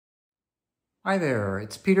Hi there,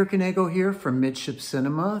 it's Peter Knego here from Midship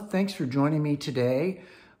Cinema. Thanks for joining me today.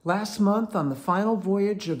 Last month on the final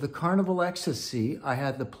voyage of the Carnival Ecstasy, I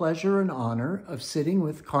had the pleasure and honor of sitting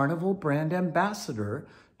with Carnival brand ambassador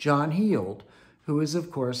John Heald, who is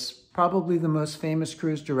of course probably the most famous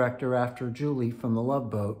cruise director after Julie from The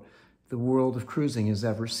Love Boat the world of cruising has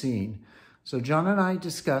ever seen. So John and I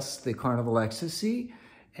discussed the Carnival Ecstasy,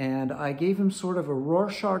 and I gave him sort of a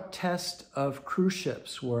Rorschach test of cruise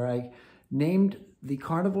ships where I named the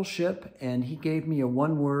Carnival ship and he gave me a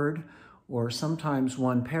one-word or sometimes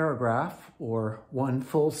one paragraph or one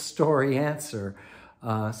full story answer.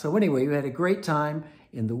 So anyway, we had a great time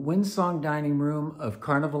in the Windsong dining room of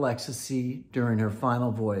Carnival Ecstasy during her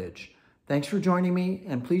final voyage. Thanks for joining me,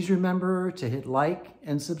 and please remember to hit like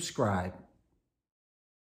and subscribe.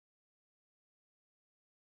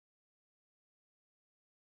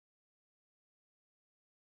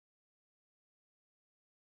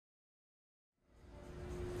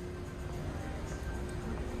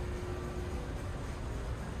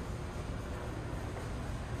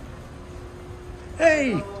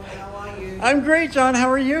 Hey! Hello, how are you? I'm great, John.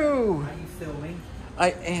 How are you? Are you filming?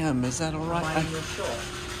 I am. Is that all right? Am I in your shot?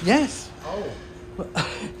 Yes. Oh.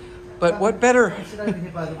 But what better? Sit over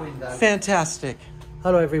here by the window. Fantastic.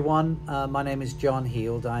 Hello everyone, my name is John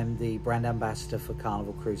Heald. I'm the brand ambassador for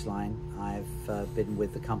Carnival Cruise Line. I've been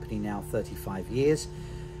with the company now 35 years.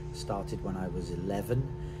 Started when I was 11.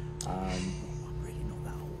 I'm really not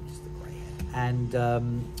that old, just the grey hair.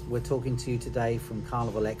 And we're talking to you today from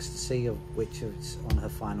Carnival Ecstasy, of which is on her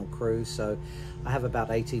final cruise. So I have about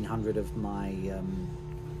 1,800 of my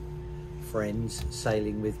friends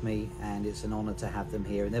sailing with me, and it's an honor to have them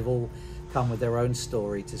here, and they've all come with their own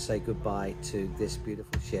story to say goodbye to this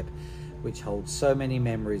beautiful ship which holds so many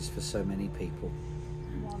memories for so many people.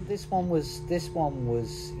 This one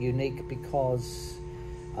was unique because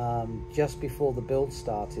just before the build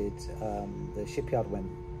started, the shipyard went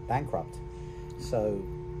bankrupt, so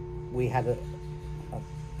we had a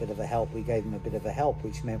bit of a help. We gave them a bit of a help,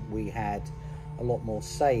 which meant we had a lot more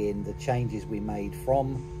say in the changes we made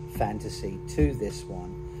from Fantasy to this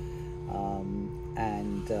one,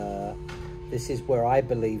 this is where I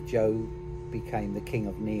believe Joe became the king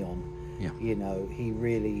of neon. Yeah. You know, he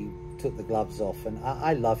really took the gloves off, and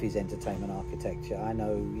I love his entertainment architecture. I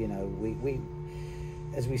know, you know, we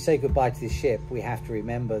as we say goodbye to this ship, we have to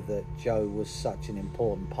remember that Joe was such an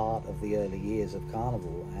important part of the early years of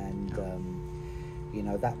Carnival, and you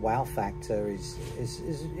know, that wow factor is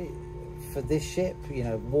for this ship, you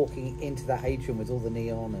know, walking into that atrium with all the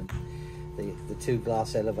neon and the two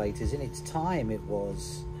glass elevators. In its time, it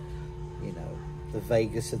was, you know, the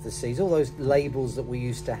Vegas of the seas, all those labels that we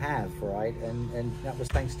used to have, right? And that was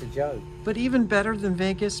thanks to Joe. But even better than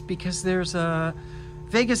Vegas, because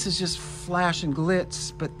Vegas is just flash and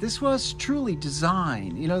glitz, but this was truly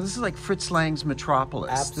design. You know, this is like Fritz Lang's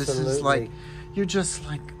Metropolis. Absolutely. This is like, you're just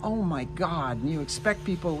like, oh my God. And you expect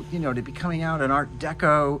people, you know, to be coming out in Art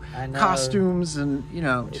Deco costumes and, you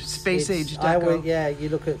know, space age deco. Yeah, you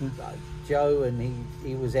look at Joe, and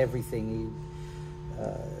he was everything.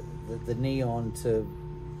 The neon to,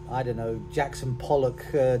 I don't know, Jackson Pollock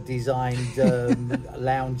designed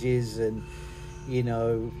lounges, and, you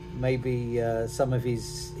know, maybe some of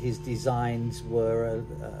his designs were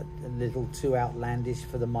a little too outlandish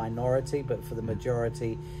for the minority, but for the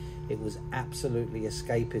majority, it was absolutely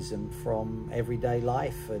escapism from everyday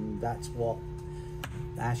life, and that's what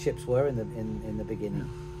our ships were in the beginning.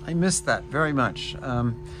 I miss that very much.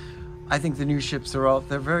 I think the new ships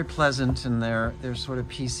they're very pleasant, and they're sort of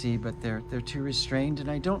PC, but they're too restrained, and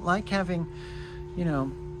I don't like having, you know,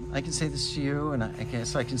 I can say this to you, and I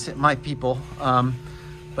guess I can say my people,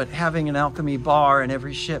 but having an alchemy bar in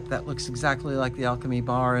every ship that looks exactly like the alchemy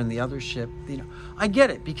bar in the other ship, you know, I get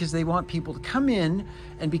it, because they want people to come in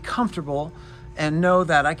and be comfortable and know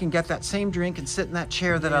that I can get that same drink and sit in that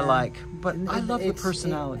chair that I like. But I love the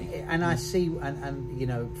personality. And I see, and you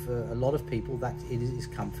know, for a lot of people that it is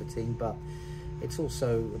comforting, but it's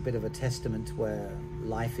also a bit of a testament to where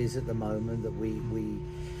life is at the moment, that we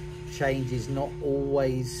change is not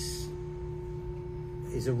always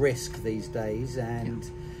is a risk these days, and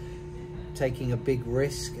taking a big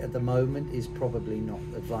risk at the moment is probably not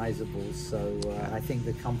advisable. So I think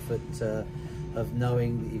the comfort of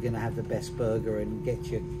knowing that you're going to have the best burger and get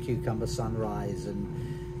your cucumber sunrise, and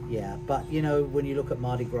but you know, when you look at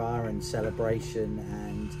Mardi Gras and Celebration,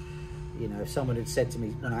 and you know, if someone had said to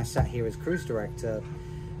me when I sat here as cruise director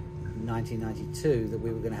in 1992 that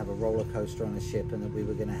we were going to have a roller coaster on a ship, and that we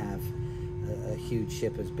were going to have a huge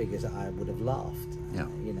ship as big as, I would have laughed.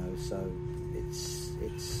 You know, so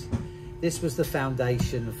this was the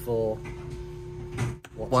foundation for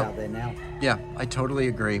what's out there now. Yeah, I totally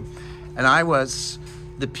agree. And I was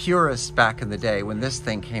the purist back in the day when this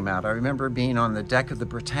thing came out. I remember being on the deck of the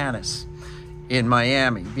Britannis in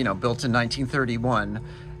Miami, you know, built in 1931.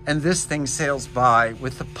 And this thing sails by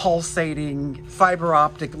with the pulsating fiber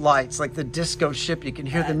optic lights, like the disco ship. You can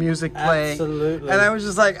hear the music playing. Absolutely. And I was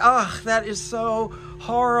just like, oh, that is so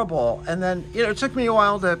horrible. And then, you know, it took me a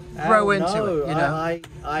while to grow into it. You know?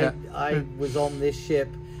 I was on this ship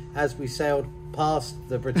as we sailed past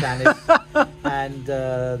the Britannis and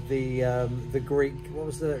the Greek,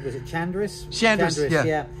 was it Chandris?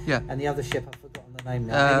 Chandris, yeah. And the other ship, I've forgotten the name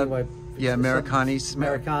now. Anyway, Americanis.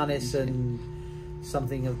 Americanis and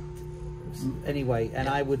something of, anyway, and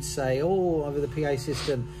I would say, oh, over the PA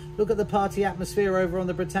system, look at the party atmosphere over on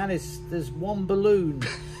the Britannis, there's one balloon,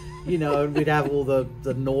 you know, and we'd have all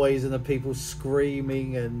the noise and the people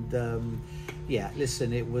screaming, and yeah,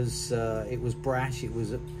 listen, it was brash, it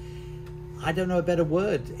was, I don't know a better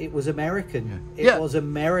word, it was American. It was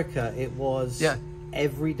America. It was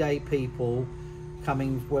everyday people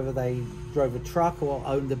coming, whether they drove a truck or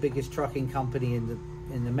owned the biggest trucking company in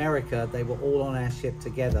America. They were all on our ship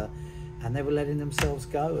together, and they were letting themselves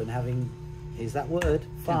go and having, is that word,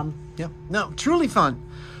 fun. Yeah. No, truly fun.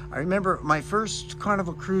 I remember my first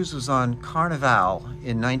Carnival cruise was on Carnival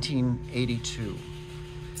in 1982.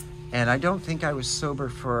 And I don't think I was sober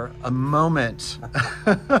for a moment.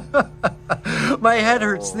 My head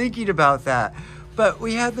hurts thinking about that. But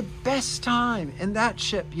we had the best time in that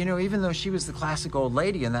ship, you know, even though she was the classic old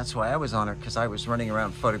lady, and that's why I was on her, because I was running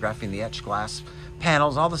around photographing the etched glass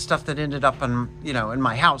panels, all the stuff that ended up in, you know, in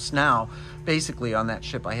my house now. Basically on that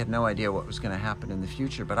ship, I had no idea what was going to happen in the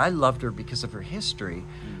future, but I loved her because of her history.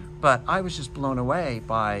 But I was just blown away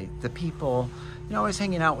by the people. You know, I was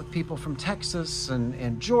hanging out with people from Texas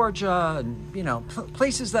and Georgia and, you know,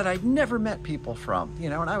 places that I'd never met people from, you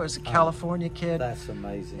know, and I was a California kid. That's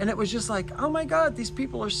amazing. And it was just like, oh my God, these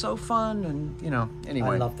people are so fun. And, you know,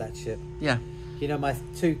 anyway. I love that ship. Yeah. You know, my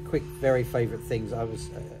two quick, very favorite things, it was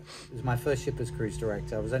my first ship as cruise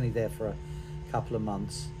director. I was only there for a couple of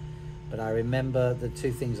months. But I remember the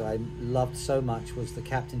two things I loved so much was the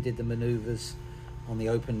captain did the maneuvers on the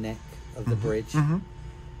open neck of the bridge.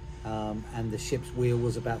 And the ship's wheel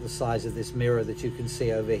was about the size of this mirror that you can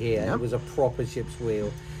see over here. It was a proper ship's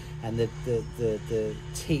wheel, and the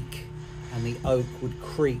teak and the oak would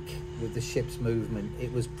creak with the ship's movement.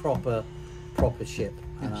 It was proper ship,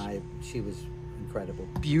 and she was incredible.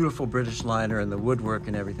 Beautiful British liner and the woodwork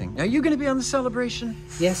and everything. Are you going to be on the celebration?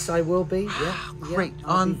 Yes, I will be. Yeah, great.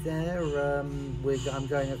 I'll be there. I'm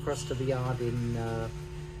going across to the yard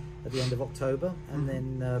at the end of October, and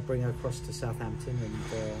then bring her across to Southampton and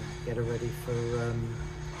get her ready for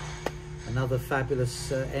another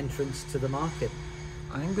fabulous entrance to the market.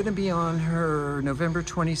 I'm going to be on her November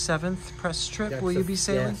 27th press trip. Will you be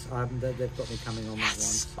sailing? Yes, they've got me coming on that one.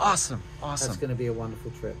 So awesome. That's going to be a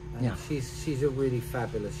wonderful trip. And she's a really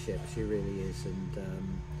fabulous ship. She really is.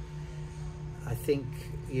 And I think,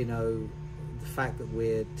 you know, the fact that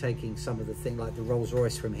we're taking some of the things like the Rolls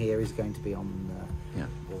Royce from here is going to be on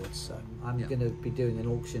board. So I'm going to be doing an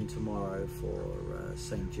auction tomorrow for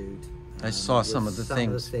St. Jude. I saw some of the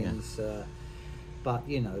things. But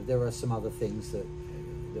you know, there are some other things that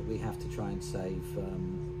we have to try and save.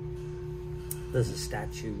 There's a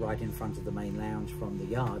statue right in front of the main lounge from the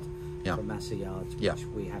yard, from Massa Yards, which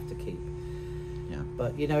we have to keep.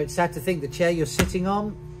 But you know, it's sad to think the chair you're sitting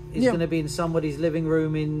on is going to be in somebody's living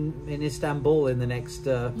room in Istanbul in the next.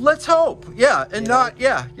 Let's hope, and not,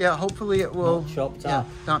 hopefully it will not chopped up,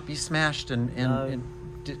 not be smashed and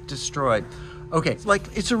destroyed. Okay, like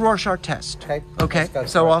it's a Rorschach test. Okay.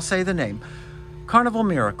 So I'll say the name: Carnival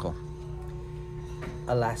Miracle,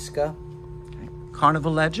 Alaska,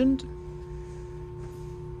 Carnival Legend,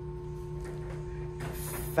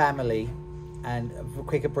 Family, and a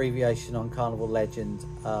quick abbreviation on Carnival Legend.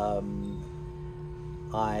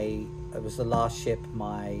 It was the last ship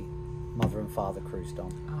my mother and father cruised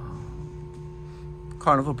on.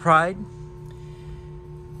 Carnival Pride,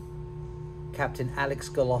 Captain Alex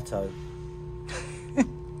Galotto.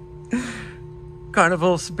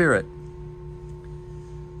 Carnival Spirit,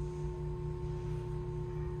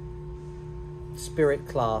 Spirit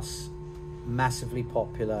class, massively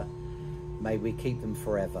popular. May we keep them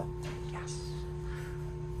forever. Yes.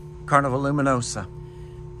 Carnival Luminosa.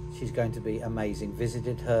 She's going to be amazing.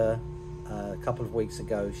 Visited her a couple of weeks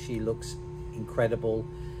ago. She looks incredible.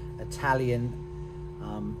 Italian,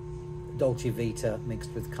 Dolce Vita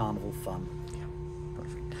mixed with Carnival fun. Yeah,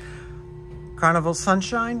 perfect. Carnival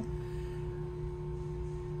Sunshine.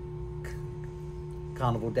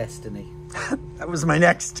 Carnival Destiny. That was my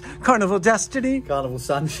next. Carnival Destiny. Carnival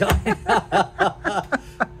Sunshine.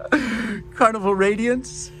 Carnival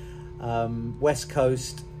Radiance. West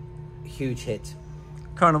Coast, huge hit.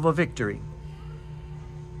 Carnival Victory.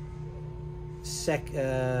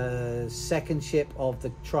 Second ship of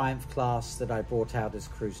the Triumph class that I brought out as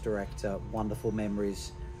cruise director. Wonderful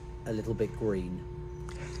memories, a little bit green.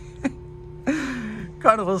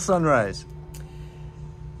 Carnival Sunrise.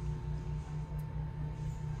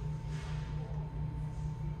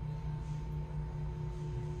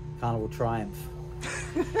 Carnival Triumph.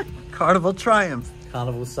 Carnival Triumph.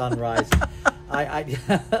 Carnival Sunrise.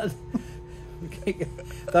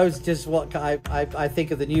 Those just what I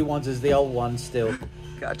think of the new ones as the old ones still.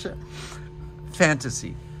 Gotcha.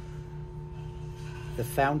 Fantasy. The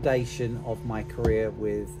foundation of my career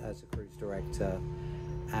as a cruise director,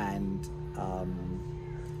 and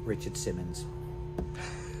Richard Simmons.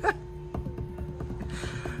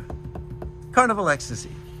 Carnival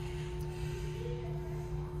Ecstasy.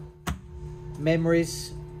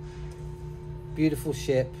 Memories. Beautiful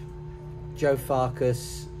ship. Joe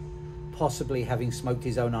Farkas possibly having smoked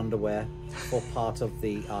his own underwear for part of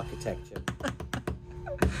the architecture.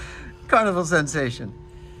 Carnival Sensation.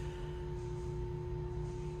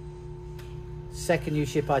 Second new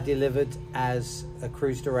ship I delivered as a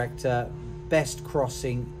cruise director. Best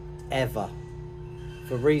crossing ever.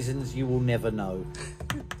 For reasons you will never know.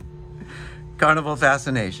 Carnival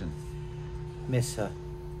Fascination. Miss her.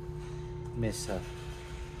 Miss her.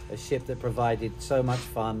 A ship that provided so much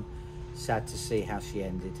fun. Sad to see how she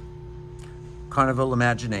ended. Carnival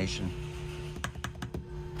Imagination.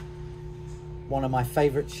 One of my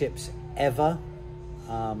favorite ships ever.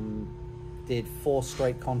 Did 4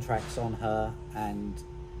 straight contracts on her, and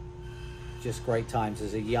just great times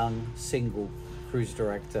as a young single cruise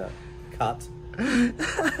director. Cut.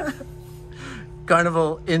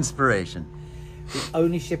 Carnival Inspiration. The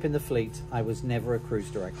only ship in the fleet I was never a cruise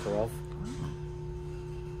director of.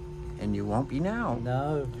 And you won't be now.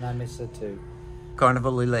 No, and I miss her too.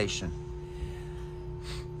 Carnival Elation.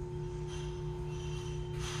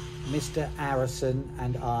 Mr. Arison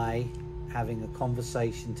and I having a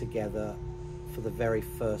conversation together for the very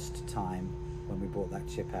first time when we brought that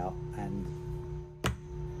ship out, and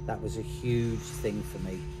that was a huge thing for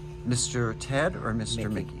me. Mr. Ted or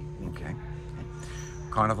Mr. Mickey? Okay.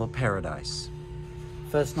 Carnival Paradise.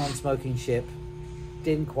 First non-smoking ship,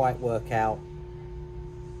 didn't quite work out,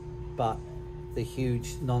 but the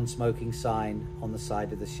huge non-smoking sign on the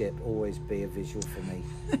side of the ship always be a visual for me.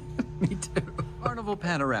 Me too. Carnival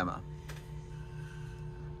Panorama.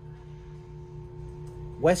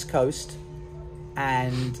 West Coast,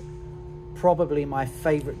 and probably my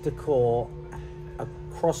favorite decor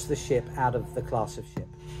across the ship out of the class of ship.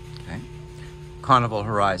 Okay. Carnival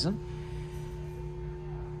Horizon.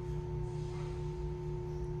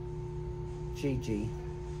 Gigi,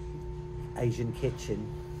 Asian Kitchen.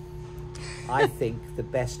 I think the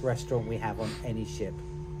best restaurant we have on any ship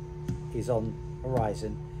is on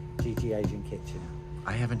Horizon, Gigi Asian Kitchen.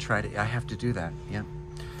 I haven't tried it. I have to do that. Yeah.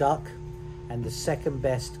 Duck, and the second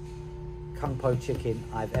best Kung Po chicken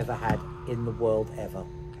I've ever had in the world ever.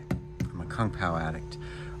 I'm a Kung Pao addict.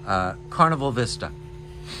 Carnival Vista.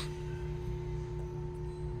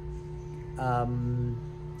 Carnival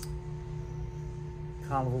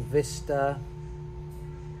Vista,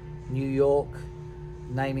 New York,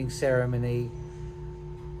 naming ceremony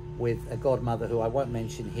with a godmother who I won't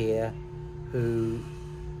mention here, who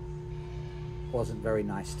wasn't very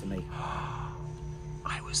nice to me.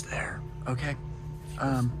 I was there. Okay.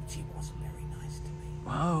 She wasn't very nice to me.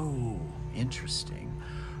 Whoa, interesting.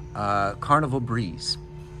 Carnival Breeze.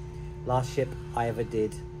 Last ship I ever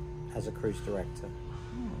did as a cruise director.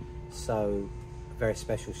 So, a very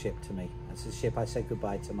special ship to me. It's a ship I said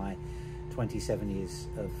goodbye to my 27 years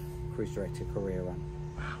of cruise director career on.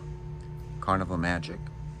 Wow. Carnival Magic.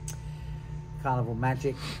 Carnival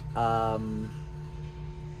Magic.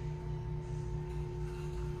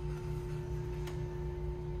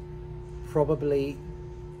 Probably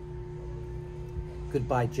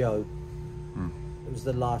Goodbye Joe. It was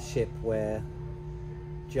the last ship where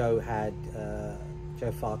Joe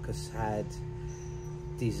Farkas had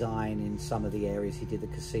design in some of the areas. He did the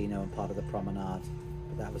casino and part of the promenade,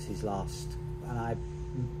 but that was his last. And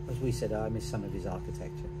as we said, I miss some of his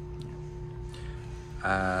architecture.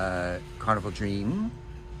 Carnival Dream.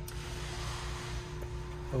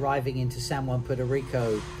 Arriving into San Juan, Puerto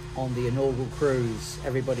Rico on the inaugural cruise,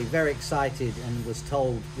 everybody very excited, and was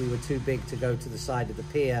told we were too big to go to the side of the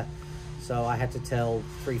pier. So I had to tell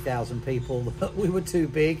 3,000 people that we were too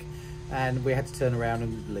big, and we had to turn around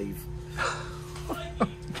and leave.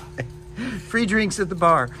 Free drinks at the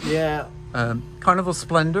bar. Yeah.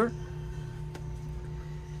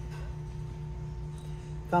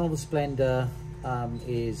 Carnival Splendor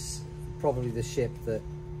is probably the ship that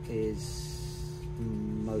is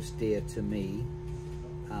most dear to me,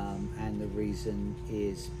 and the reason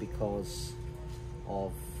is because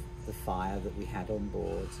of the fire that we had on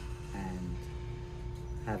board, and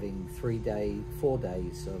having 4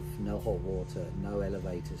 days of no hot water, no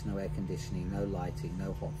elevators, no air conditioning, no lighting,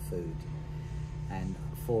 no hot food, and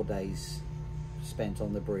 4 days spent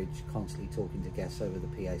on the bridge constantly talking to guests over the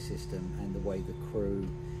PA system, and the way the crew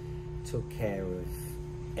took care of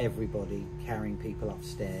everybody, carrying people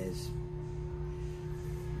upstairs.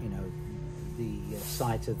 You know, the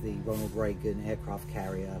sight of the Ronald Reagan aircraft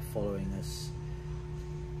carrier following us,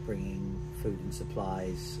 bringing food and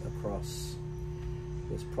supplies across,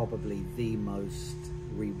 was probably the most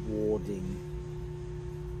rewarding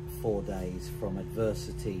 4 days, from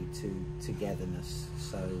adversity to togetherness.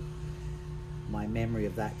 So my memory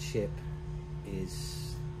of that ship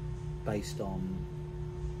is based on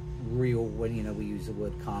real, when, you know, we use the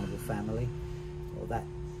word Carnival family, or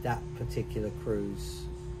that particular cruise,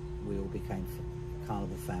 we all became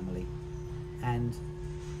Carnival family. And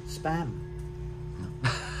Spam.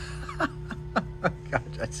 God,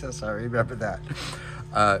 I'm so sorry. Remember that.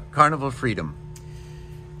 Carnival Freedom.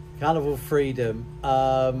 Carnival Freedom.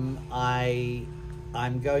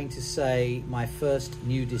 I'm going to say my first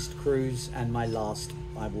nudist cruise and my last.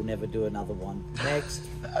 I will never do another one. Next.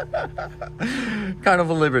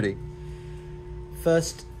 Carnival Liberty.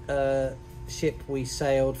 First ship we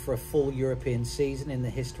sailed for a full European season in the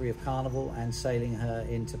history of Carnival, and sailing her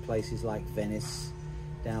into places like Venice,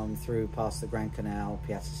 down through past the Grand Canal,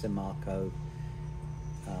 Piazza San Marco,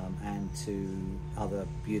 and to other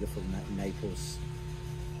beautiful Naples,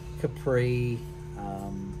 Capri,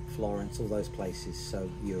 Florence, all those places. So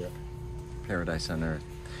Europe. Paradise on Earth.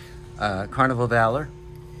 Carnival Valor.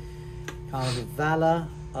 Carnival Valor.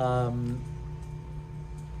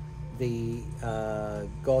 The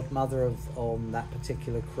godmother on that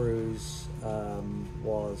particular cruise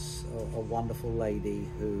was a wonderful lady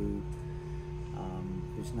whose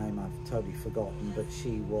name I've totally forgotten, but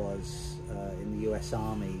she was in the US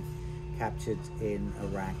Army, captured in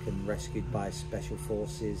Iraq and rescued by Special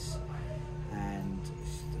Forces, and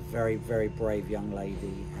a very, very brave young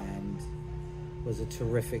lady, and was a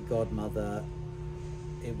terrific godmother.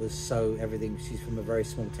 It was so everything. She's from a very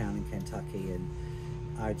small town in Kentucky, and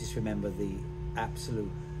I just remember the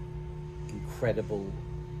absolute incredible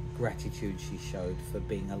gratitude she showed for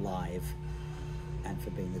being alive and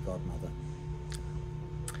for being the godmother.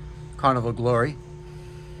 Carnival Glory.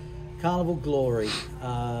 Carnival Glory.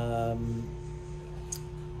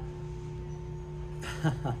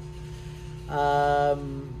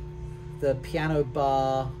 The piano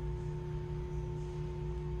bar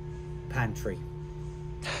pantry.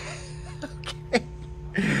 Okay.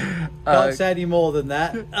 Can't say any more than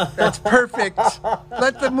that. That's perfect.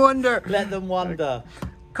 Let them wonder. Let them wonder.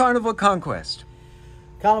 Carnival Conquest.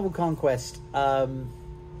 Carnival Conquest.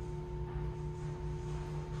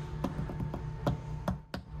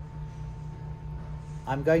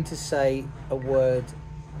 I'm going to say a word,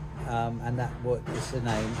 and that word is the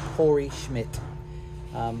name, Corey Schmidt.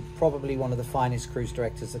 Probably one of the finest cruise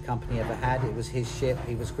directors the company ever had. It was his ship.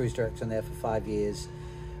 He was cruise director on there for 5 years.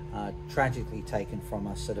 Tragically taken from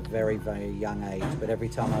us at a very, very young age. But every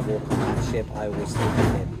time I walk on that ship, I always think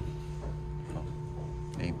of him.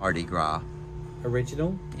 Name Mardi Gras.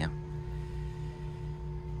 Original? Yeah.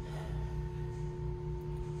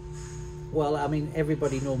 Well, I mean,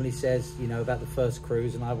 everybody normally says, you know, about the first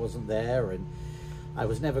cruise, and I wasn't there, and I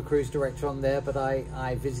was never cruise director on there, but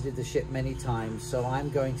I visited the ship many times. So I'm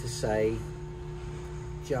going to say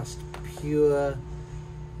just pure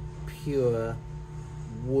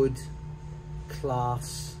wood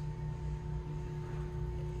class.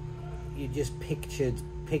 You just pictured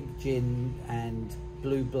pig gin and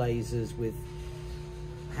blue blazers with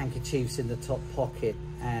handkerchiefs in the top pocket,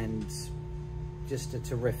 and just a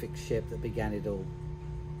terrific ship that began it all.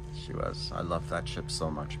 She was. I love that ship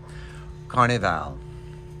so much. Carnival.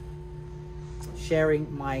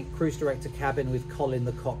 Sharing my cruise director cabin with Colin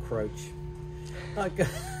the cockroach.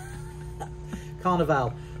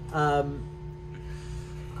 Carnival.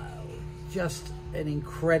 Just an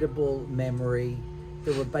incredible memory.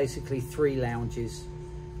 There were basically 3 lounges.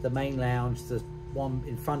 The main lounge, the one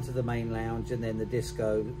in front of the main lounge, and then the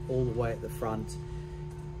disco all the way at the front.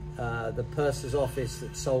 The purser's office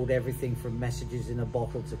that sold everything from messages in a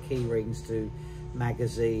bottle to key rings to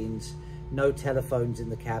magazines. No telephones in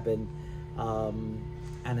the cabin, and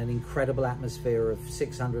an incredible atmosphere of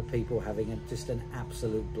 600 people having just an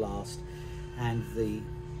absolute blast, and the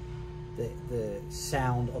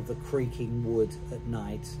sound of the creaking wood at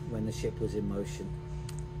night when the ship was in motion.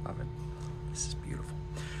 Love it. This is beautiful.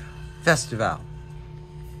 Festival.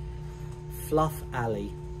 Fluff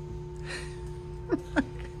Alley.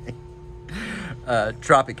 Okay.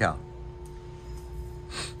 Tropical.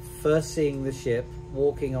 First seeing the ship,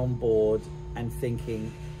 walking on board and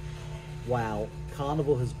thinking, wow,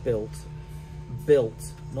 Carnival has built,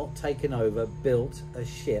 not taken over, built a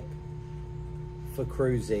ship for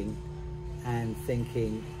cruising, and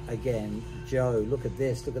thinking again, Joe, look at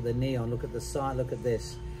this, look at the neon, look at the sign, look at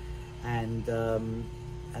this. And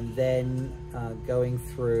then going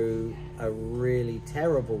through a really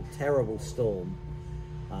terrible storm,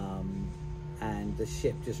 and the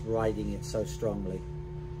ship just riding it so strongly.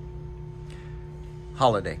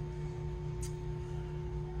 Holiday.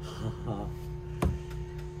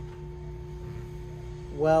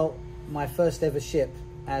 Well, my first ever ship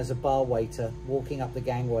as a bar waiter, walking up the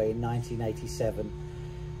gangway in 1987,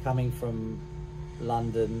 coming from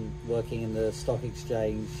London, working in the stock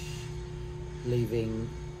exchange, leaving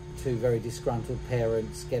two very disgruntled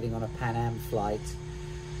parents, getting on a Pan Am flight,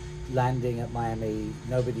 landing at Miami,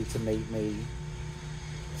 nobody to meet me,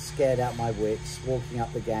 scared out my wits, walking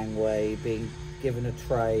up the gangway, being given a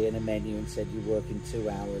tray and a menu and said, you work in 2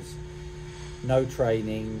 hours. No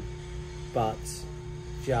training, but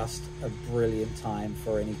just a brilliant time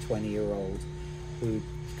for any 20-year-old who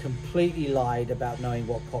completely lied about knowing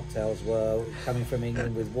what cocktails were, coming from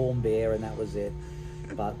England with warm beer, and that was it.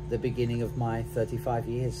 But the beginning of my 35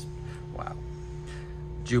 years. Wow.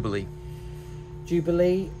 Jubilee.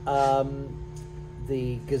 Jubilee,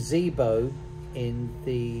 the gazebo in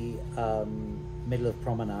the middle of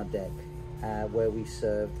Promenade Deck, where we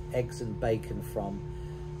served eggs and bacon from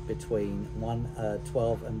between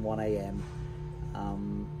 12 and 1 a.m.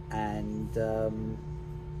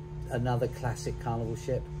 Another classic Carnival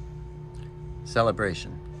ship.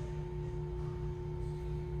 Celebration.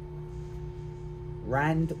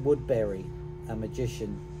 Rand Woodbury, a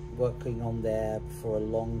magician working on there for a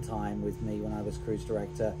long time with me when I was cruise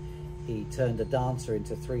director. He turned a dancer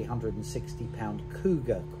into a 360-pound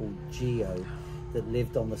cougar called Geo that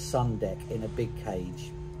lived on the sun deck in a big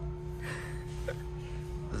cage.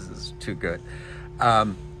 This is too good.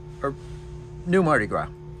 New Mardi Gras.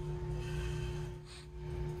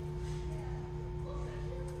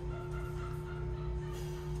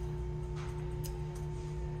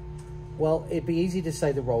 Well, it'd be easy to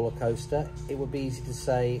say the roller coaster. It would be easy to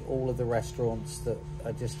say all of the restaurants that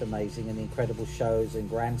are just amazing, and the incredible shows in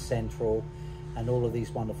Grand Central and all of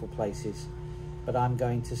these wonderful places. But I'm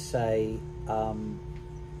going to say, for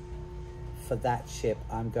that ship,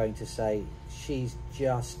 I'm going to say she's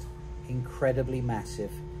just incredibly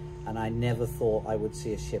massive, and I never thought I would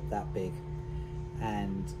see a ship that big.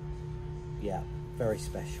 And yeah, very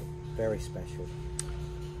special, very special.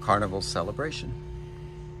 Carnival Celebration.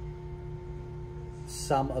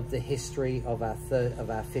 Some of the history of our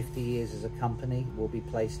 50 years as a company will be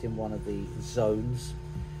placed in one of the zones,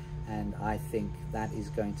 and I think that is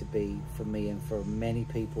going to be, for me and for many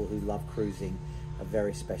people who love cruising, a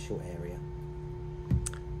very special area.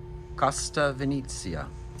 Costa Venezia.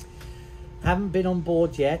 Haven't been on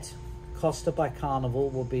board yet. Costa by Carnival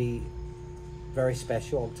will be very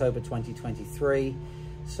special, October 2023.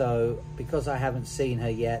 So because I haven't seen her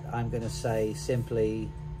yet, I'm going to say simply,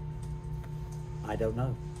 I don't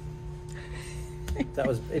know. That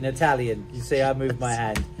was in Italian. You see, I moved my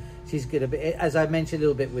hand. She's going to be, as I mentioned a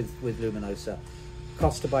little bit with Luminosa,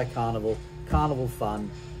 Costa by Carnival, Carnival fun,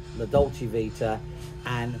 La Dolce Vita,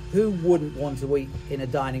 and who wouldn't want to eat in a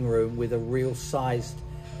dining room with a real sized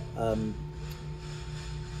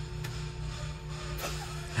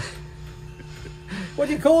what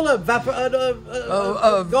do you call them?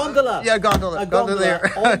 Gondola. Yeah, gondola. A gondola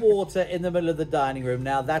on water in the middle of the dining room.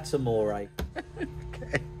 Now that's amore.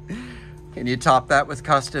 Okay. Can you top that with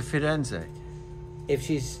Costa Firenze? If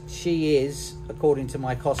she is, according to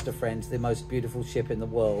my Costa friends, the most beautiful ship in the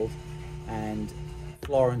world, and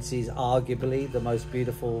Florence is arguably the most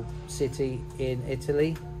beautiful city in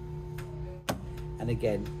Italy. And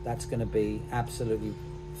again, that's going to be absolutely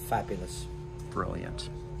fabulous. Brilliant.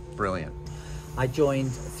 Brilliant. I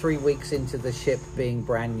joined 3 weeks into the ship being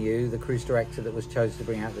brand new. The cruise director that was chosen to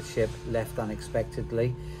bring out the ship left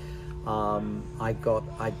unexpectedly.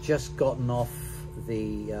 I'd just gotten off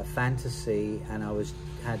the Fantasy, and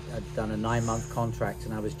I'd done a 9-month contract,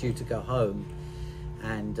 and I was due to go home.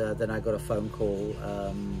 And then I got a phone call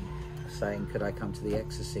saying, could I come to the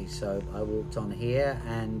Ecstasy? So I walked on here,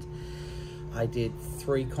 and I did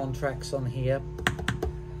 3 contracts on here,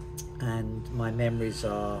 and my memories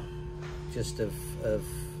are just of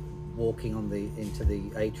walking on into the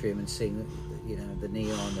atrium and seeing, you know, the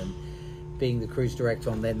neon, and being the cruise director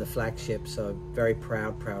on then the flagship. So very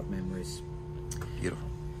proud memories. Beautiful.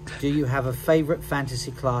 Do you have a favorite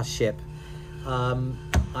fantasy class ship?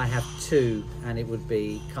 I have two, and it would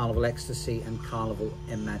be Carnival Ecstasy and Carnival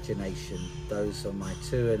Imagination. Those are my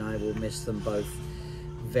two, and I will miss them both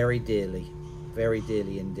very dearly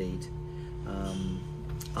indeed.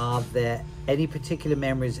 Are there any particular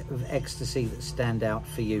memories of Ecstasy that stand out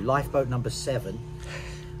for you? Lifeboat number 7.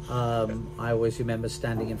 I always remember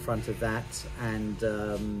standing in front of that and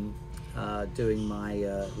doing my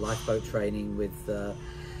lifeboat training with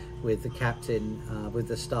the captain, with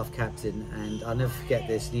the staff captain, and I'll never forget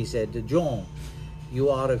this. And he said, "John, you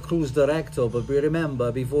are a cruise director, but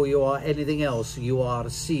remember, before you are anything else, you are a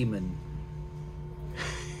seaman."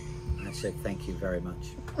 I said, "Thank you very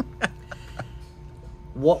much."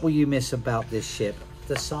 What will you miss about this ship?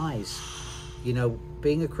 The size. You know,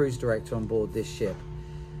 being a cruise director on board this ship,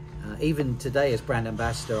 even today as brand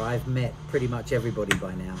ambassador, I've met pretty much everybody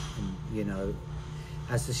by now. And, you know,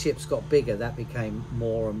 as the ships got bigger, that became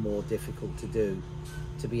more and more difficult to do,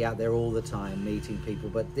 to be out there all the time meeting people.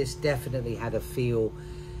 But this definitely had a feel.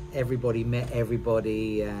 Everybody met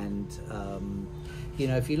everybody, and you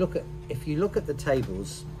know, if you look at the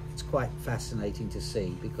tables, it's quite fascinating to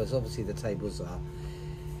see, because obviously the tables are.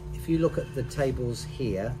 If you look at the tables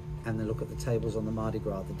here and then look at the tables on the Mardi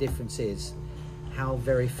Gras, the difference is how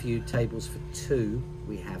very few tables for 2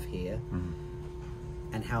 we have here. Mm-hmm.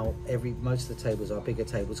 And how most of the tables are bigger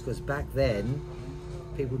tables, because back then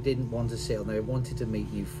people didn't want to sit on there, they wanted to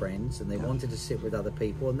meet new friends, and they wanted to sit with other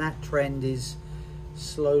people, and that trend is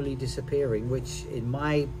slowly disappearing, which in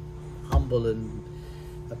my humble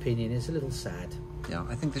opinion is a little sad. Yeah,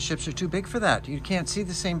 I think the ships are too big for that. You can't see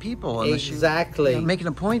the same people unless exactly. you make an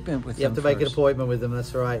appointment with them. You have to make an appointment with them.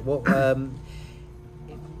 That's right. What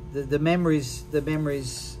the memories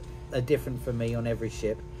are different for me on every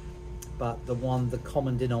ship. But the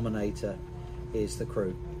common denominator is the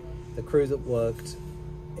crew. The crew that worked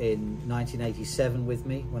in 1987 with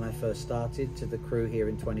me when I first started to the crew here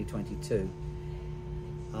in 2022.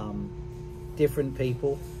 Different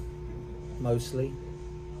people, mostly.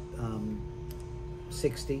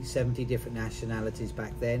 60, 70 different nationalities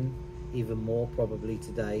back then, even more probably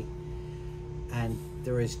today. And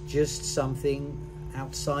there is just something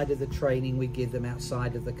outside of the training we give them,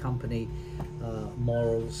 outside of the company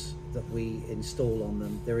morals that we install on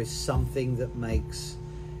them. There is something that makes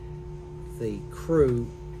the crew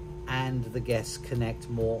and the guests connect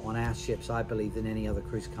more on our ships, I believe, than any other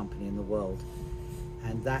cruise company in the world.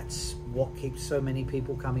 And that's what keeps so many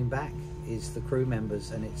people coming back, is the crew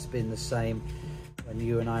members. And it's been the same when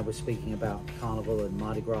you and I were speaking about Carnival and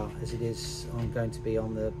Mardi Gras as it is going to be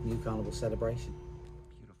on the new Carnival Celebration.